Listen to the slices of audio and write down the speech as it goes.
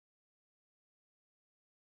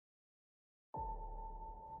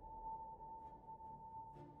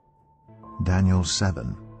Daniel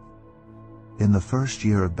 7. In the first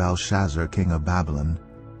year of Belshazzar, king of Babylon,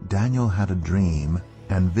 Daniel had a dream,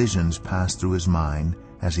 and visions passed through his mind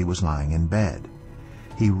as he was lying in bed.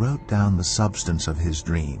 He wrote down the substance of his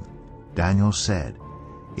dream. Daniel said,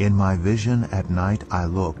 "In my vision at night I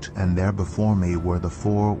looked, and there before me were the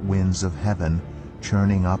 4 winds of heaven,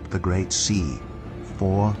 churning up the great sea.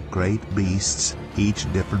 4 great beasts,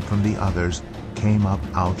 each different from the others, came up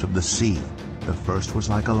out of the sea. The first was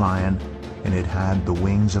like a lion, and it had the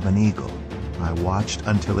wings of an eagle. I watched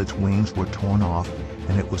until its wings were torn off,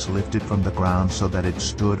 and it was lifted from the ground so that it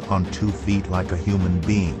stood on 2 feet like a human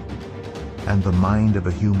being. And the mind of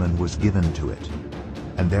a human was given to it.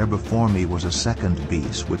 And there before me was a second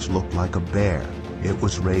beast, which looked like a bear. It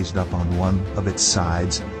was raised up on one of its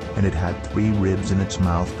sides, and it had 3 ribs in its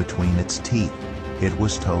mouth between its teeth. It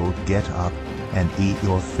was told, 'Get up and eat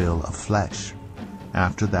your fill of flesh.'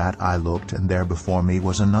 After that I looked, and there before me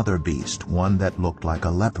was another beast, one that looked like a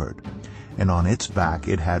leopard, and on its back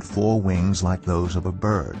it had 4 wings like those of a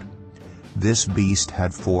bird. This beast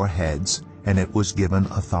had 4 heads, and it was given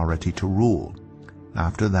authority to rule.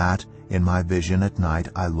 After that, in my vision at night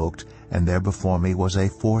I looked, and there before me was a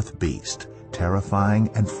 4th beast, terrifying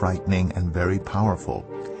and frightening and very powerful.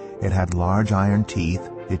 It had large iron teeth.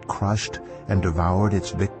 It crushed and devoured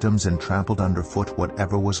its victims and trampled underfoot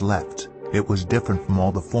whatever was left. It was different from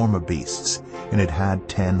all the former beasts, and it had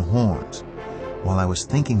 10 horns. While I was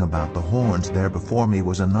thinking about the horns, there before me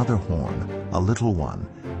was another horn, a little one,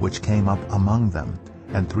 which came up among them,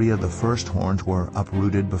 and 3 of the first horns were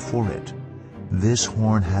uprooted before it. This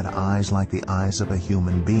horn had eyes like the eyes of a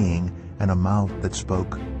human being, and a mouth that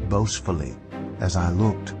spoke boastfully. As I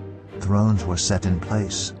looked, thrones were set in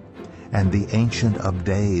place, and the Ancient of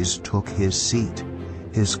Days took his seat.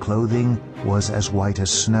 His clothing was as white as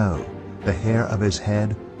snow. The hair of his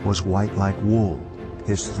head was white like wool.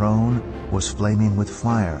 His throne was flaming with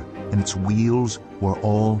fire, and its wheels were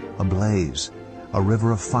all ablaze. A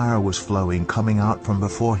river of fire was flowing, coming out from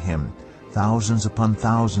before him. Thousands upon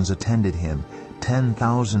thousands attended him.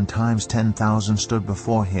 10,000 times 10,000 stood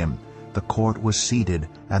before him. The court was seated,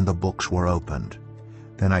 and the books were opened.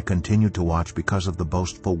 Then I continued to watch because of the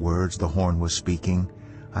boastful words the horn was speaking.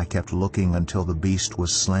 I kept looking until the beast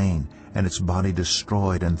was slain, and its body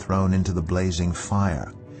destroyed and thrown into the blazing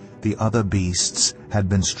fire. The other beasts had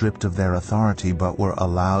been stripped of their authority, but were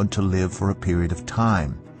allowed to live for a period of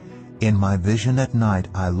time. In my vision at night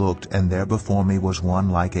I looked, and there before me was one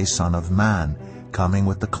like a son of man, coming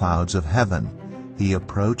with the clouds of heaven. He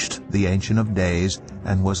approached the Ancient of Days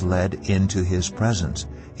and was led into his presence.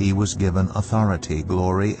 He was given authority,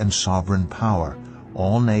 glory, and sovereign power.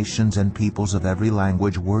 All nations and peoples of every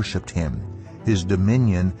language worshipped him. His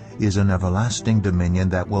dominion is an everlasting dominion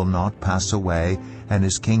that will not pass away, and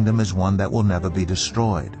his kingdom is one that will never be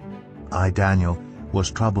destroyed. I, Daniel,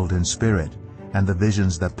 was troubled in spirit, and the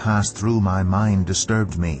visions that passed through my mind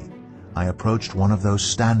disturbed me. I approached one of those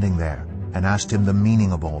standing there, and asked him the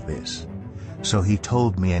meaning of all this. So he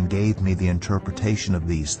told me and gave me the interpretation of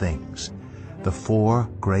these things. The 4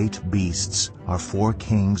 great beasts are 4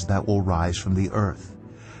 kings that will rise from the earth.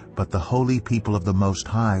 But the holy people of the Most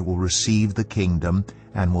High will receive the kingdom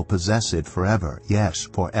and will possess it forever, yes,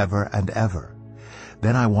 forever and ever.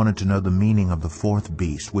 Then I wanted to know the meaning of the 4th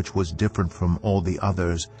beast, which was different from all the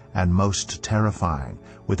others and most terrifying,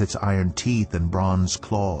 with its iron teeth and bronze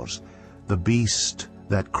claws. The beast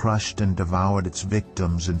that crushed and devoured its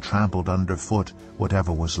victims and trampled underfoot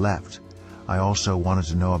whatever was left. I also wanted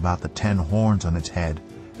to know about the 10 horns on its head,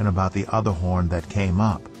 and about the other horn that came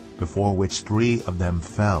up, before which 3 of them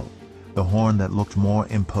fell, the horn that looked more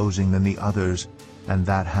imposing than the others, and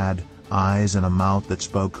that had eyes and a mouth that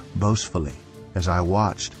spoke boastfully. As I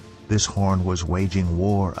watched, this horn was waging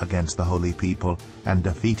war against the holy people and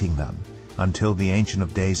defeating them, until the Ancient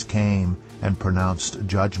of Days came and pronounced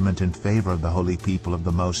judgment in favor of the holy people of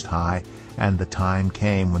the Most High, and the time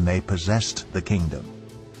came when they possessed the kingdom.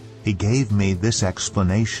 He gave me this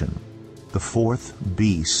explanation. The 4th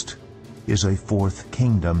beast is a 4th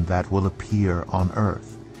kingdom that will appear on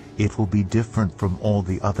earth. It will be different from all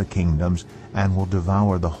the other kingdoms, and will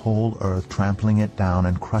devour the whole earth, trampling it down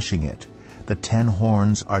and crushing it. The 10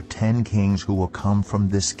 horns are 10 kings who will come from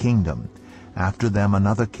this kingdom. After them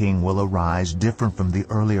another king will arise, different from the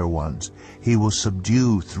earlier ones. He will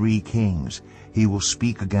subdue 3 kings. He will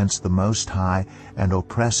speak against the Most High and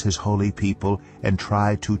oppress his holy people and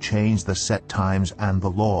try to change the set times and the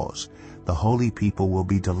laws. The holy people will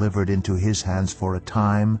be delivered into his hands for a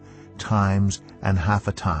time, times, and half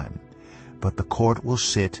a time. But the court will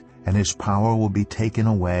sit, and his power will be taken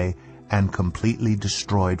away and completely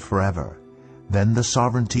destroyed forever. Then the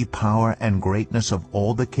sovereignty, power, and greatness of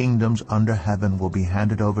all the kingdoms under heaven will be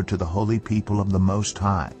handed over to the holy people of the Most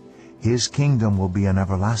High. His kingdom will be an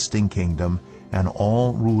everlasting kingdom, and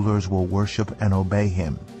all rulers will worship and obey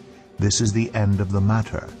him. This is the end of the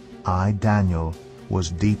matter. I, Daniel,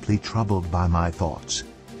 was deeply troubled by my thoughts,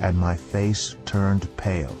 and my face turned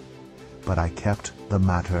pale. But I kept the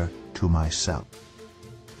matter to myself.